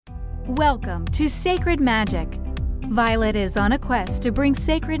Welcome to Sacred Magic. Violet is on a quest to bring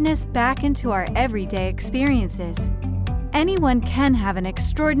sacredness back into our everyday experiences. Anyone can have an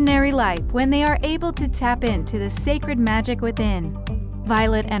extraordinary life when they are able to tap into the sacred magic within.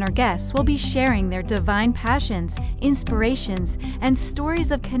 Violet and her guests will be sharing their divine passions, inspirations, and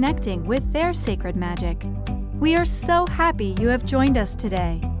stories of connecting with their sacred magic. We are so happy you have joined us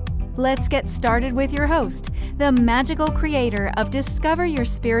today. Let's get started with your host, the magical creator of Discover Your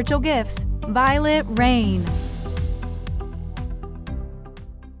Spiritual Gifts, Violet Rain.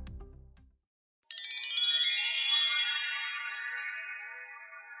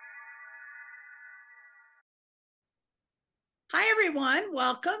 Hi, everyone.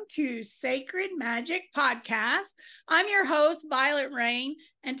 Welcome to Sacred Magic Podcast. I'm your host, Violet Rain,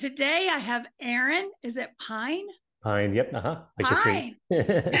 and today I have Aaron. Is it Pyne? Pyne, yep, Pyne.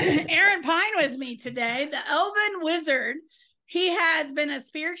 Aaron Pyne with me today, the Elven Wizard. He has been a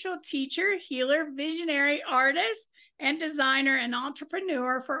spiritual teacher, healer, visionary artist, and designer and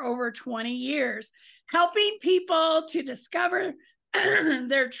entrepreneur for over 20 years, helping people to discover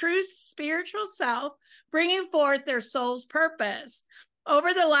their true spiritual self, bringing forth their soul's purpose.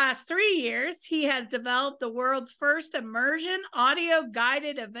 Over the last 3 years, he has developed the world's first immersion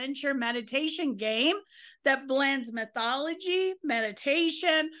audio-guided adventure meditation game that blends mythology,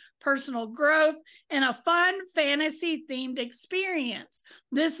 meditation, personal growth, and a fun fantasy-themed experience.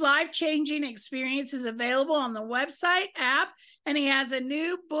 This life-changing experience is available on the website, app, and he has a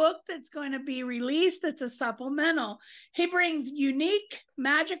new book that's going to be released that's a supplemental. He brings unique,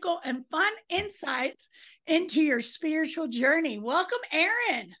 magical, and fun insights into your spiritual journey. Welcome,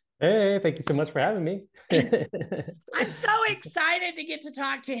 Aaron. Hey, thank you so much for having me. I'm so excited to get to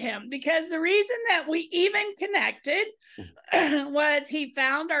talk to him because the reason that we even connected was he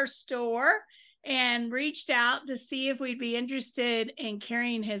found our store and reached out to see if we'd be interested in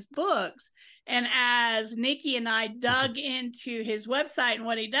carrying his books. And as Nikki and I dug into his website and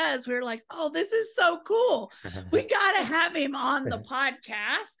what he does, we were like, oh, this is so cool. We got to have him on the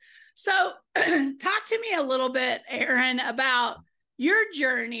podcast. So talk to me a little bit, Aaron, about your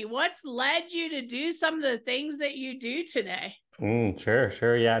journey. What's led you to do some of the things that you do today?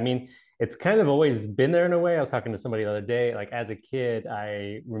 Sure. Yeah, I mean, it's kind of always been there in a way. I was talking to somebody the other day, like as a kid,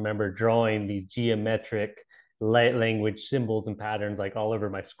 I remember drawing these geometric light language symbols and patterns like all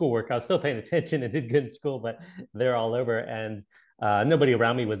over my schoolwork. I was still paying attention and did good in school, but they're all over. And nobody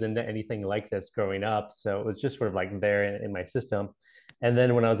around me was into anything like this growing up. So it was just sort of like there in my system. And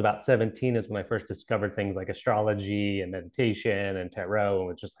then when I was about 17 is when I first discovered things like astrology and meditation and tarot, and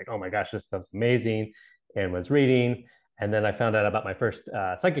was just like, oh my gosh, this stuff's amazing, and was reading. And then I found out about my first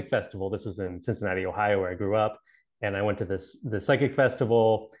psychic festival. This was in Cincinnati, Ohio, where I grew up. And I went to the psychic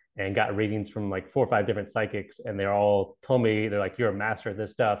festival and got readings from like 4 or 5 different psychics. And they all told me, they're like, you're a master of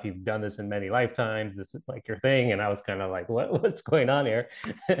this stuff. You've done this in many lifetimes. This is like your thing. And I was kind of like, what's going on here?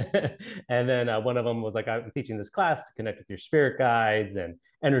 And then one of them was like, I'm teaching this class to connect with your spirit guides and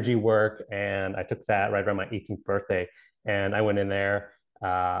energy work. And I took that right around my 18th birthday. And I went in there.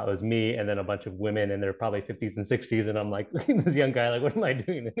 It was me and then a bunch of women in their probably 50s and 60s. And I'm like, this young guy, like, what am I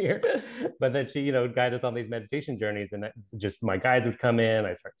doing in here? But then she, guided us on these meditation journeys. And just my guides would come in.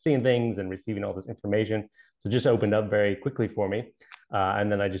 I started seeing things and receiving all this information. So it just opened up very quickly for me.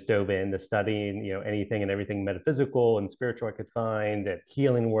 And then I just dove into studying, anything and everything metaphysical and spiritual I could find, and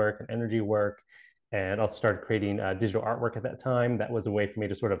healing work and energy work. And also started creating digital artwork at that time. That was a way for me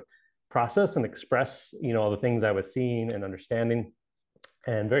to sort of process and express, all the things I was seeing and understanding.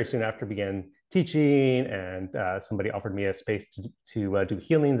 And very soon after began teaching, and somebody offered me a space to do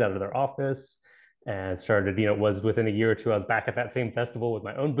healings out of their office, and started, it was within a year or two, I was back at that same festival with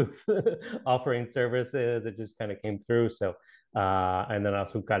my own booth offering services. It just kind of came through. So, and then I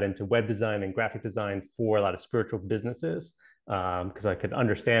also got into web design and graphic design for a lot of spiritual businesses because I could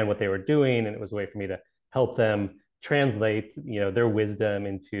understand what they were doing. And it was a way for me to help them translate, their wisdom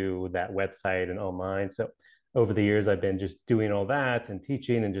into that website and online. So over the years, I've been just doing all that and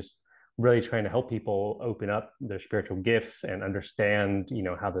teaching and just really trying to help people open up their spiritual gifts and understand,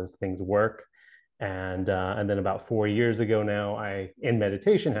 how those things work. And then about 4 years ago now, I, in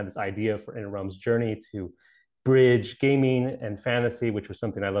meditation, had this idea for Inner Realms Journey to bridge gaming and fantasy, which was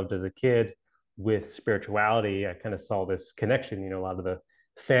something I loved as a kid, with spirituality. I kind of saw this connection. A lot of the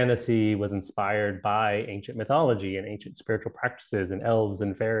fantasy was inspired by ancient mythology and ancient spiritual practices and elves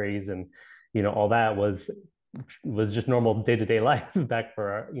and fairies, and all that was just normal day-to-day life back for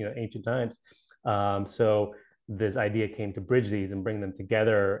our, ancient times. So this idea came to bridge these and bring them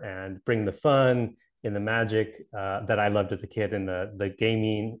together and bring the fun in the magic that I loved as a kid in the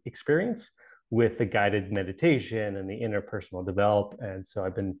gaming experience with the guided meditation and the interpersonal development. And so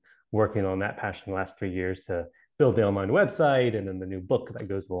I've been working on that passion the last 3 years to build the online website and then the new book that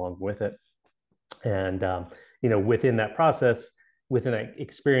goes along with it. And within that process, within that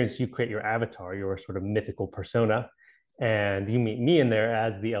experience, you create your avatar, your sort of mythical persona, and you meet me in there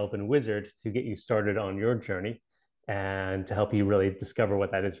as the Elven Wizard to get you started on your journey and to help you really discover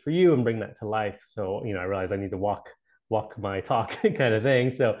what that is for you and bring that to life. So, I realized I need to walk my talk kind of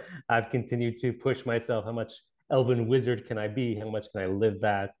thing. So I've continued to push myself. How much Elven Wizard can I be? How much can I live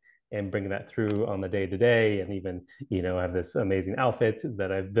that and bring that through on the day to day? And even, have this amazing outfit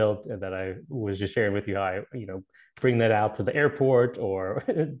that I've built and that I was just sharing with you how I, bring that out to the airport or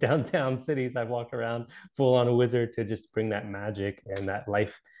downtown cities. I've walked around full on a wizard to just bring that magic and that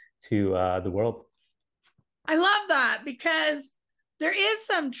life to the world. I love that because there is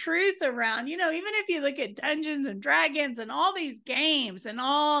some truth around, even if you look at Dungeons and Dragons and all these games and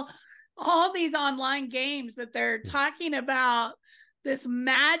all these online games that they're talking about this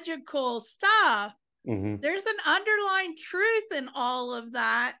magical stuff, there's an underlying truth in all of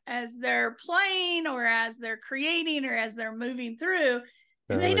that as they're playing or as they're creating or as they're moving through.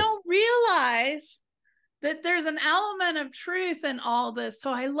 And they don't realize that there's an element of truth in all this.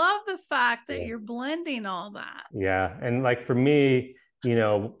 So I love the fact that you're blending all that. Yeah. And like for me,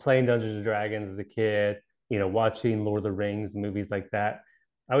 playing Dungeons and Dragons as a kid, watching Lord of the Rings, movies like that,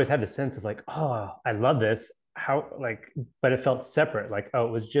 I always had the sense of like, oh, I love this. But it felt separate. Like, oh,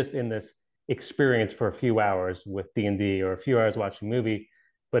 it was just in this experience for a few hours with D&D or a few hours watching a movie,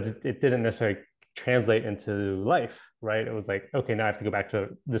 but it didn't necessarily translate into life, right? It was like, okay, now I have to go back to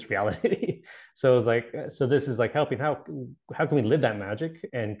this reality. So it was like, so this is like helping, how can we live that magic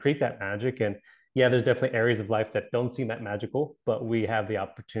and create that magic? And yeah, there's definitely areas of life that don't seem that magical, but we have the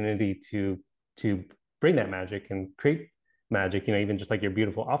opportunity to bring that magic and create magic, even just like your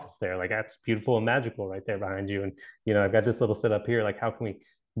beautiful office there, like that's beautiful and magical right there behind you. And I've got this little setup here, like how can we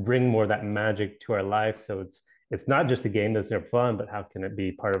bring more of that magic to our life? So it's not just a game that's fun, but how can it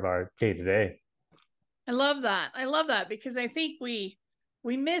be part of our day to day? I love that because I think we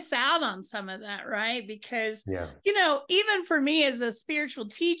miss out on some of that, right? Because even for me as a spiritual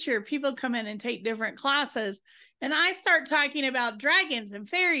teacher, people come in and take different classes and I start talking about dragons and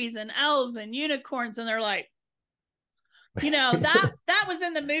fairies and elves and unicorns, and they're like, that was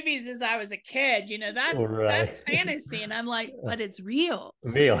in the movies as I was a kid, that's fantasy. And I'm like, but it's real.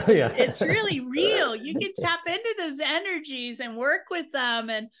 Yeah. It's really real. You can tap into those energies and work with them.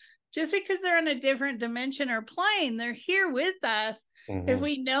 And just because they're in a different dimension or plane, they're here with us. If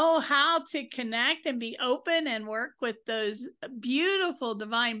we know how to connect and be open and work with those beautiful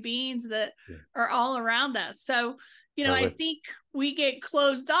divine beings that are all around us. So, I think we get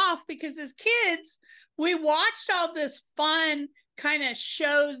closed off because as kids, we watched all this fun kind of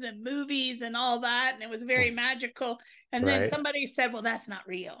shows and movies and all that, and it was very magical. And then somebody said, well, that's not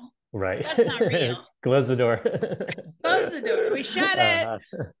real. Right. That's not real. Close the door. Close the door. We shut it.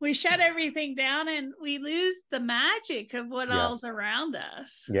 We shut everything down and we lose the magic of what all's around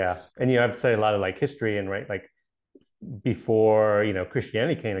us. Yeah. And I've studied a lot of like history and like before,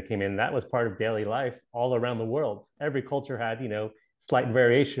 Christianity came in, that was part of daily life all around the world. Every culture had, slight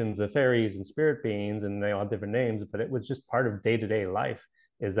variations of fairies and spirit beings, and they all have different names, but it was just part of day-to-day life,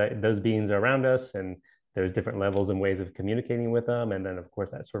 is that those beings are around us and there's different levels and ways of communicating with them. And then of course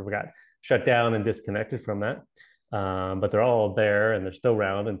that sort of got shut down and disconnected from that. But they're all there and they're still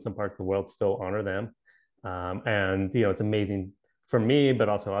around, and some parts of the world still honor them. And it's amazing for me, but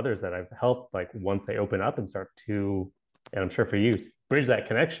also others that I've helped, like once they open up and start to, and I'm sure for you, bridge that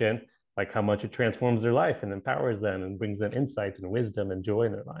connection, like how much it transforms their life and empowers them and brings them insight and wisdom and joy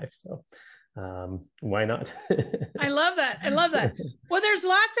in their life. So why not? I love that. Well, there's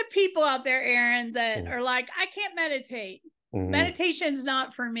lots of people out there, Aaron, that are like, I can't meditate. Meditation's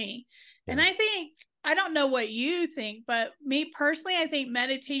not for me. And I don't know what you think, but me personally, I think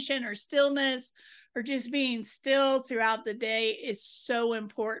meditation or stillness or just being still throughout the day is so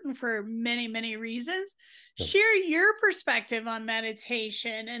important for many, many reasons. Share your perspective on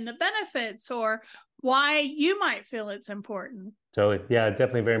meditation and the benefits, or why you might feel it's important. Totally. Yeah,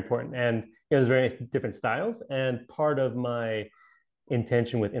 definitely very important. And there's very different styles. And part of my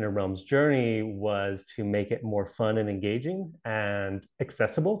intention with Inner Realms Journey was to make it more fun and engaging and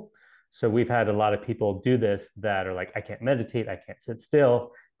accessible. So we've had a lot of people do this that are like, I can't meditate, I can't sit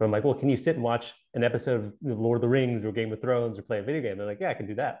still. But I'm like, well, can you sit and watch an episode of Lord of the Rings or Game of Thrones or play a video game? They're like, yeah, I can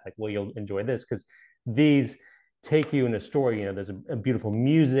do that. Like, well, you'll enjoy this because these take you in a story. There's a beautiful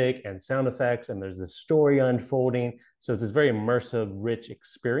music and sound effects, and there's this story unfolding. So it's this very immersive, rich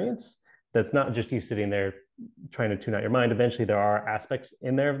experience that's not just you sitting there, trying to tune out your mind. Eventually, there are aspects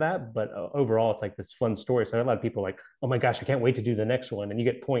in there of that, but overall, it's like this fun story. So a lot of people are like, oh my gosh, I can't wait to do the next one, and you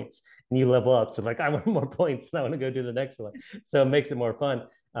get points and you level up. So like, I want more points, and I want to go do the next one. So it makes it more fun.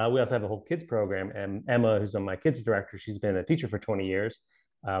 We also have a whole kids program, and Emma, who's on my kids director, she's been a teacher for 20 years.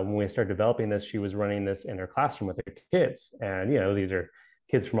 When we started developing this, she was running this in her classroom with her kids, and these are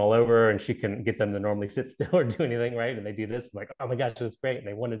kids from all over, and she couldn't get them to normally sit still or do anything, right? And they do this, like, oh my gosh, this is great. And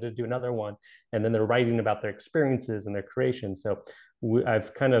they wanted to do another one. And then they're writing about their experiences and their creation. So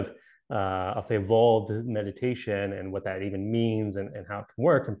I've kind of, I'll say, evolved meditation and what that even means and how it can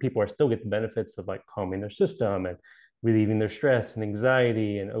work. And people are still get the benefits of like calming their system and relieving their stress and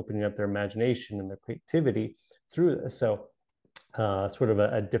anxiety and opening up their imagination and their creativity through this. So sort of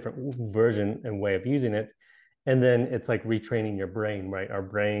a different version and way of using it. And then it's like retraining your brain, right? Our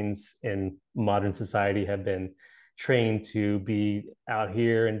brains in modern society have been trained to be out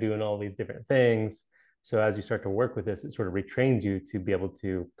here and doing all these different things. So as you start to work with this, it sort of retrains you to be able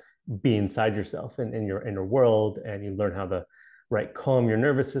to be inside yourself and in your inner world, and you learn how to calm your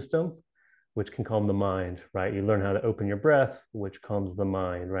nervous system, which can calm the mind, right? You learn how to open your breath, which calms the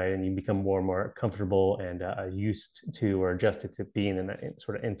mind, right? And you become more and more comfortable and used to or adjusted to being in that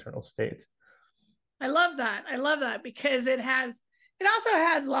sort of internal state. I love that. I love that because it also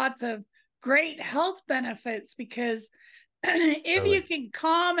has lots of great health benefits, because if you can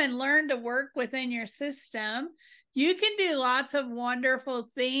calm and learn to work within your system, you can do lots of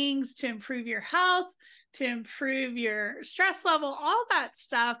wonderful things to improve your health, to improve your stress level, all that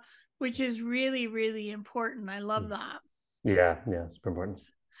stuff, which is really, really important. I love that. Yeah, super important.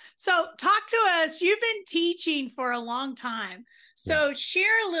 So talk to us. You've been teaching for a long time. So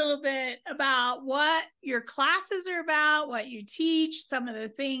share a little bit about what your classes are about, what you teach, some of the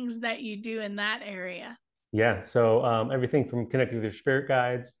things that you do in that area. Yeah, so everything from connecting with your spirit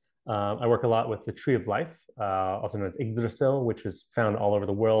guides. I work a lot with the Tree of Life, also known as Yggdrasil, which is found all over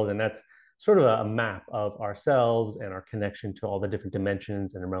the world. And that's sort of a map of ourselves and our connection to all the different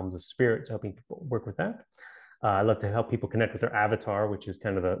dimensions and realms of spirits, helping people work with that. I love to help people connect with their avatar, which is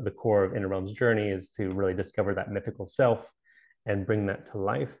kind of the core of Inner Realms journey, is to really discover that mythical self and bring that to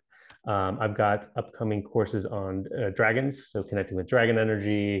life. I've got upcoming courses on dragons, so connecting with dragon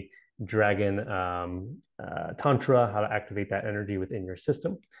energy, dragon tantra, how to activate that energy within your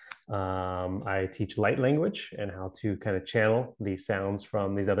system. I teach light language and how to kind of channel these sounds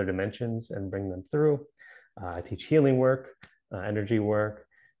from these other dimensions and bring them through. I teach healing work, energy work,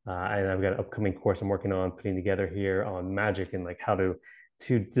 and I've got an upcoming course I'm working on putting together here on magic and like how to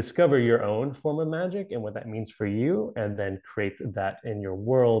discover your own form of magic and what that means for you, and then create that in your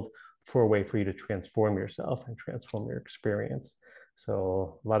world for a way for you to transform yourself and transform your experience.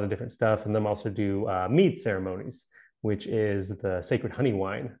 So a lot of different stuff. And then also do mead ceremonies, which is the sacred honey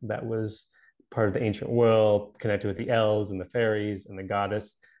wine that was part of the ancient world, connected with the elves and the fairies and the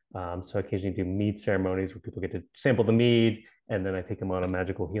goddess. So occasionally do mead ceremonies where people get to sample the mead, and then I take them on a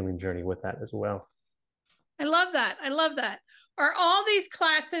magical healing journey with that as well. I love that. I love that. Are all these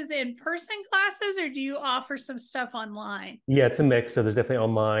classes in-person classes, or do you offer some stuff online? Yeah, it's a mix. So there's definitely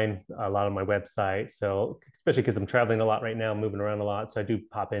online, a lot on my website. So especially because I'm traveling a lot right now, moving around a lot. So I do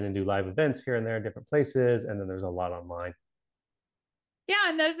pop in and do live events here and there in different places. And then there's a lot online. Yeah,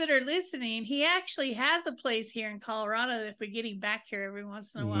 and those that are listening, he actually has a place here in Colorado if we get him back here every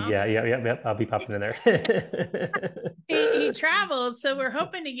once in a while. Yeah. I'll be popping in there. he travels, so we're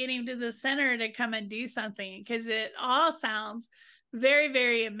hoping to get him to the center to come and do something, because it all sounds very,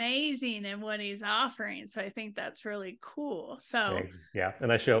 very amazing in what he's offering. So I think that's really cool. So yeah, and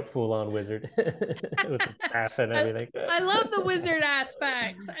I show up full on wizard with the staff and everything. I love the wizard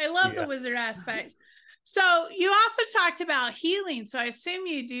aspects. The wizard aspects. So you also talked about healing. So I assume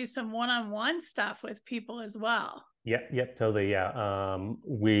you do some one-on-one stuff with people as well. Yep, totally. Yeah.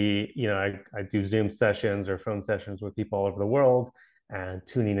 I do Zoom sessions or phone sessions with people all over the world, and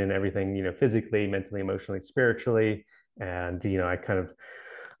tuning in everything, physically, mentally, emotionally, spiritually. And,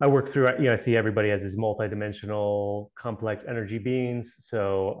 I work through, I see everybody as these multidimensional, complex energy beings.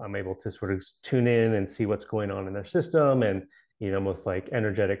 So I'm able to sort of tune in and see what's going on in their system, and almost like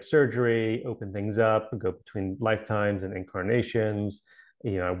energetic surgery, open things up, go between lifetimes and incarnations.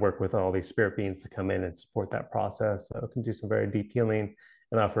 I work with all these spirit beings to come in and support that process. So I can do some very deep healing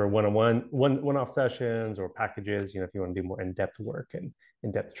and offer one-off sessions or packages, if you want to do more in-depth work and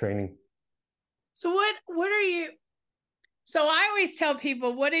in-depth training. So what are you? So I always tell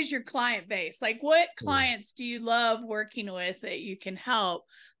people, what is your client base? Like, what clients do you love working with that you can help?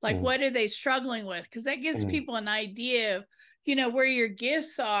 Like, what are they struggling with? Because that gives people an idea of, where your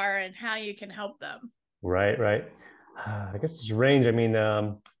gifts are and how you can help them. Right. I guess it's range. I mean,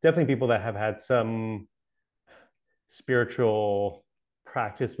 definitely people that have had some spiritual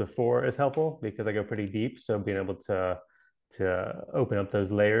practice before is helpful because I go pretty deep. So being able to open up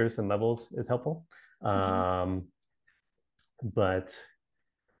those layers and levels is helpful. But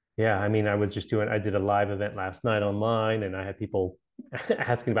yeah, I mean, I did a live event last night online, and I had people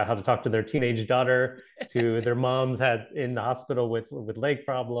asking about how to talk to their teenage daughter, to their moms had in the hospital with leg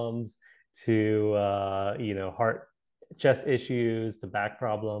problems, to heart, chest issues, to back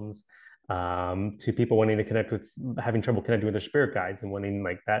problems, to people wanting to connect with, having trouble connecting with their spirit guides and wanting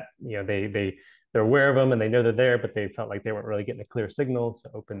like that. They're aware of them and they know they're there, but they felt like they weren't really getting a clear signal. So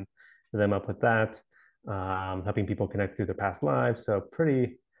open them up with that, helping people connect through their past lives. So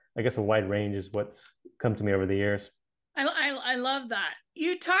pretty, I guess, a wide range is what's come to me over the years. I love that.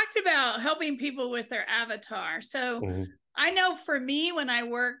 You talked about helping people with their avatar. So I know for me, when I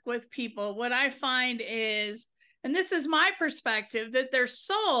work with people, what I find is, and this is my perspective, that their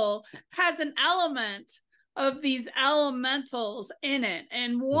soul has an element of these elementals in it.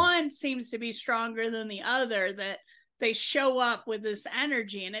 And one seems to be stronger than the other, that they show up with this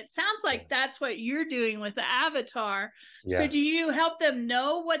energy. And it sounds like that's what you're doing with the avatar. Yeah. So do you help them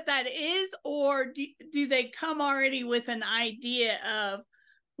know what that is, or do they come already with an idea of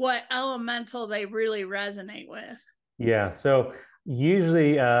what elemental they really resonate with? Yeah. So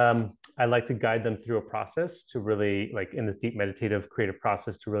usually I like to guide them through a process to really, like, in this deep meditative creative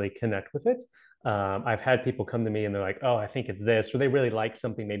process, to really connect with it. I've had people come to me and they're like, oh, I think it's this, or they really like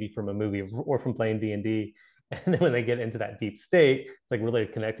something maybe from a movie or from playing D&D. And then when they get into that deep state, it's like really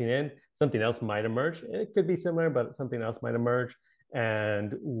connecting in, something else might emerge. It could be similar, but something else might emerge.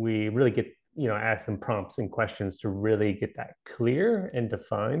 And we really get, ask them prompts and questions to really get that clear and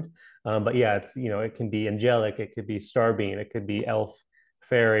defined. But yeah, it's, it can be angelic, it could be star being, it could be elf,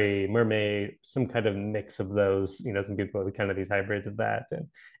 fairy, mermaid, some kind of mix of those. Some people have kind of these hybrids of that.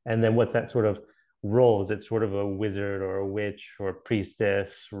 And then what's that sort of role? Is it sort of a wizard or a witch or a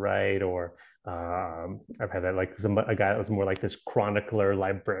priestess, right? Or I've had that, like a guy that was more like this chronicler,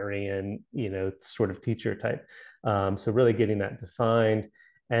 librarian, sort of teacher type. So really getting that defined.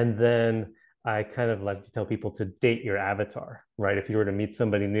 And then I kind of like to tell people to date your avatar, right? If you were to meet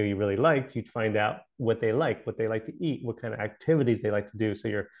somebody new you really liked, you'd find out what they like to eat, what kind of activities they like to do. So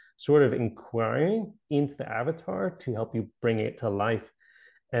you're sort of inquiring into the avatar to help you bring it to life.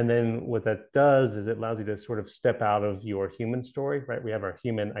 And then what that does is it allows you to sort of step out of your human story, right? We have our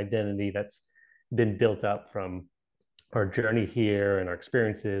human identity that's been built up from our journey here and our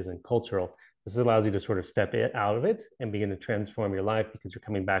experiences and cultural. This allows you to sort of step out of it and begin to transform your life, because you're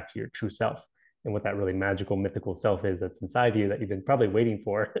coming back to your true self and what that really magical, mythical self is that's inside you that you've been probably waiting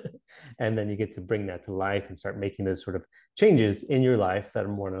for. And then you get to bring that to life and start making those sort of changes in your life that are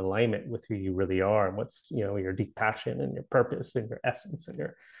more in alignment with who you really are and what's, your deep passion and your purpose and your essence and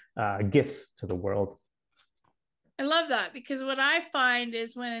your gifts to the world. I love that, because what I find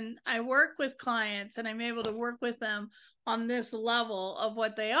is when I work with clients and I'm able to work with them on this level of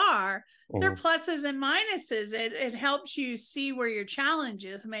what they are, their pluses and minuses, it helps you see where your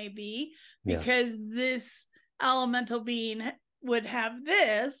challenges may be, because this elemental being would have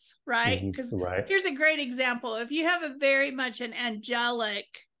this, right? Because here's a great example. If you have a very much an angelic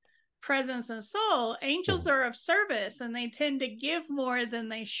presence and soul, angels are of service, and they tend to give more than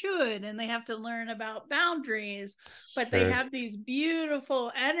they should, and they have to learn about boundaries, but they have these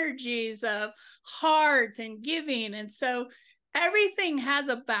beautiful energies of heart and giving. And so everything has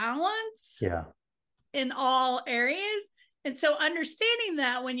a balance in all areas. And so understanding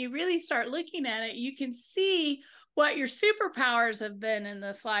that, when you really start looking at it, you can see what your superpowers have been in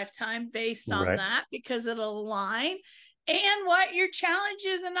this lifetime based on that, because it'll align, and what your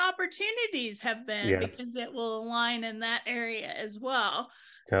challenges and opportunities have been, because it will align in that area as well.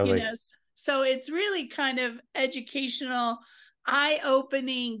 Totally. So it's really kind of educational,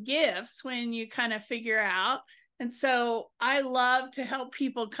 eye-opening gifts when you kind of figure out. And so I love to help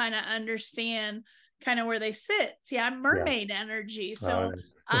people kind of understand kind of where they sit. See, I'm mermaid energy. So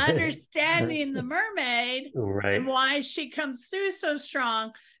understanding the mermaid and why she comes through so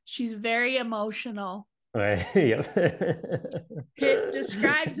strong, she's very emotional. It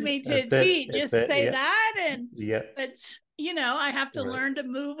describes me to a T. Just say that, and it's, I have to learn to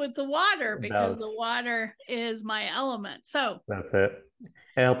move with the water, because the water is my element. So that's it.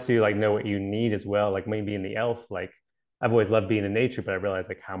 It helps you like know what you need as well. Like maybe in the elf, like I've always loved being in nature, but I realize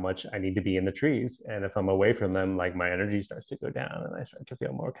like how much I need to be in the trees. And if I'm away from them, like my energy starts to go down and I start to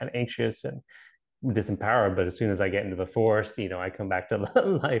feel more kind of anxious and disempowered. But as soon as I get into the forest, I come back to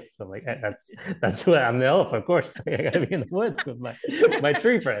life. So like that's what I'm the elf, of course. I gotta be in the woods with my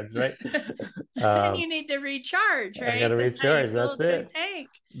tree friends, right? And you need to recharge, right? I gotta recharge. That's it.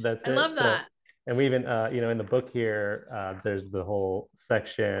 I love that. And we even, in the book here, there's the whole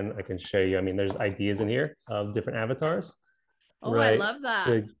section I can show you. I mean, there's ideas in here of different avatars, Oh, I right? love that.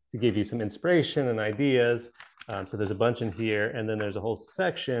 To give you some inspiration and ideas. So there's a bunch in here, and then there's a whole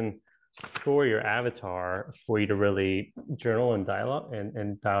section for your avatar for you to really journal and dialogue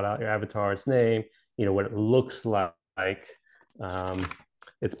and dial out your avatar's name, what it looks like,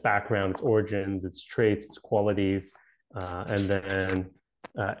 its background, its origins, its traits, its qualities, and then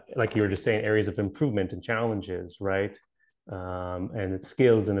like you were just saying, areas of improvement and challenges, right? And its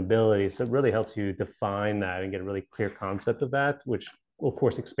skills and abilities. So it really helps you define that and get a really clear concept of that, which of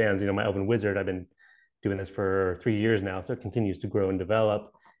course expands. My Elven Wizard, I've been doing this for 3 years now, so it continues to grow and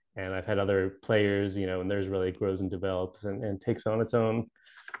develop. And I've had other players, and theirs really grows and develops and takes on its own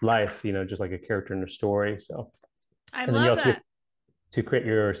life, just like a character in a story. So, I and then you love also that. get to create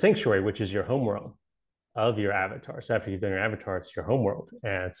your sanctuary, which is your homeworld of your avatar. So after you've done your avatar, it's your homeworld.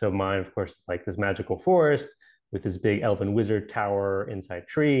 And so mine, of course, is like this magical forest with this big elven wizard tower inside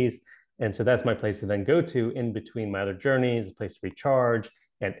trees. And so that's my place to then go to in between my other journeys, a place to recharge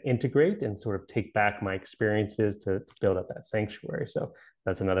and integrate and sort of take back my experiences to build up that sanctuary. So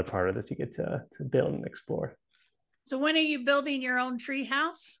that's another part of this you get to build and explore. So when are you building your own tree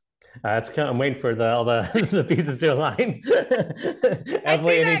house? I'm waiting for all the pieces to align. I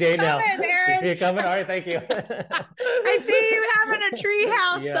see any that day coming, now. Aaron. You see it coming? All right, thank you. I see you having a tree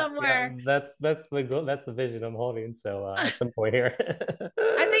house somewhere. Yeah, that's the goal. That's the vision I'm holding. So at some point here,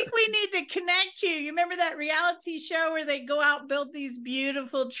 I think we need to connect you. You remember that reality show where they go out and build these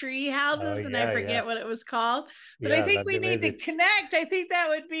beautiful tree houses, and I forget what it was called. But I think we need to connect. I think that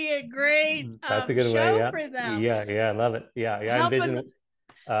would be a great that's a good show way, for them. Yeah, I love it. Yeah, I envision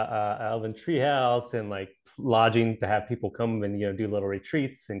Elven treehouse and like lodging to have people come and do little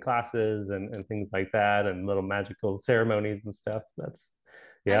retreats and classes and things like that and little magical ceremonies and stuff.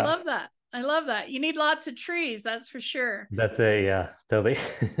 I love that. You need lots of trees, that's for sure. Totally.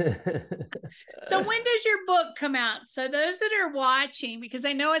 So when does your book come out? So those that are watching, because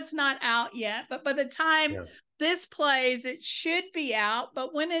I know it's not out yet, but by the time this plays, it should be out.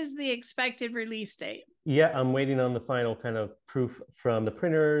 But when is the expected release date? Yeah, I'm waiting on the final kind of proof from the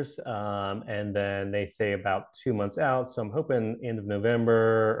printers. And then they say about 2 months out. So I'm hoping end of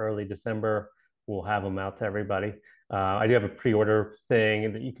November, early December, we'll have them out to everybody. I do have a pre-order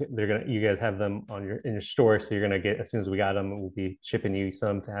thing that you guys have them in your store. So you're going to get, as soon as we got them, we'll be shipping you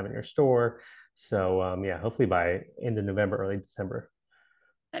some to have in your store. So hopefully by end of November, early December.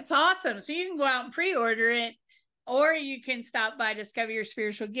 That's awesome. So you can go out and pre-order it, or you can stop by Discover Your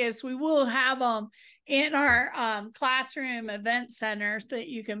Spiritual Gifts. We will have them in our classroom event center that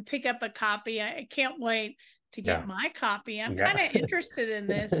you can pick up a copy. I can't wait to get my copy. I'm kind of interested in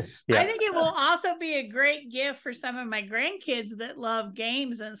this. I think it will also be a great gift for some of my grandkids that love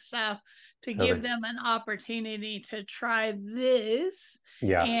games and stuff to give them an opportunity to try this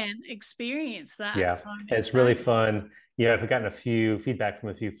and experience that. Yeah, so it's really fun. I've gotten a few feedback from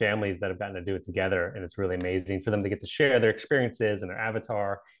a few families that have gotten to do it together, and it's really amazing for them to get to share their experiences and their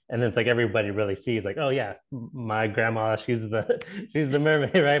avatar. And then it's like everybody really sees, like, oh yeah, my grandma, she's the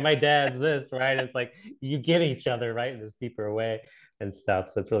mermaid, right? My dad's this, right? It's like you get each other, right, in this deeper way and stuff.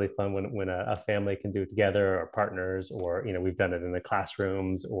 So it's really fun when a family can do it together, or partners, or we've done it in the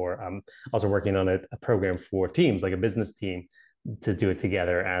classrooms, or also working on a program for teams, like a business team, to do it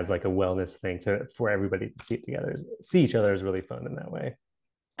together as like a wellness thing for everybody to see it together. See each other is really fun in that way.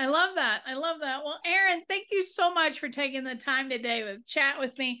 I love that. Well, Aaron, thank you so much for taking the time today to chat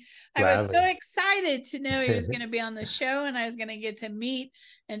with me. I was so excited to know he was going to be on the show, and I was going to get to meet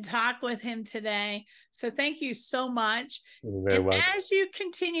and talk with him today. So thank you so much. You're very welcome. As you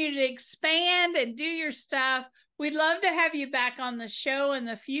continue to expand and do your stuff, we'd love to have you back on the show in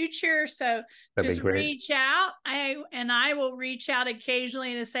the future. So just reach out. I will reach out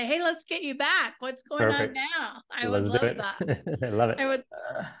occasionally to say, hey, let's get you back. What's going on now? I would love that. I love it.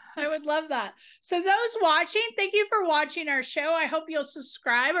 I would love that. So those watching, thank you for watching our show. I hope you'll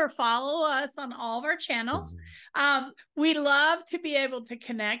subscribe or follow us on all of our channels. We love to be able to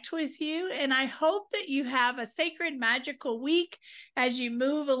connect with you. And I hope that you have a sacred, magical week as you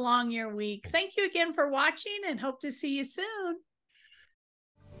move along your week. Thank you again for watching, and hope to see you soon.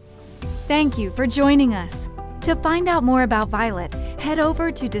 Thank you for joining us. To find out more about Violet, head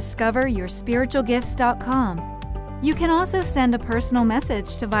over to discoveryourspiritualgifts.com. You can also send a personal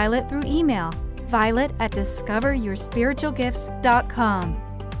message to Violet through email, violet@discoveryourspiritualgifts.com.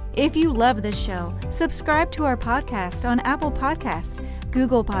 If you love this show, subscribe to our podcast on Apple Podcasts,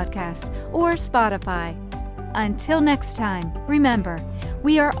 Google Podcasts, or Spotify. Until next time, remember,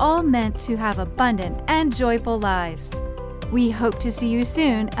 we are all meant to have abundant and joyful lives. We hope to see you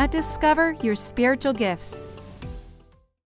soon at Discover Your Spiritual Gifts.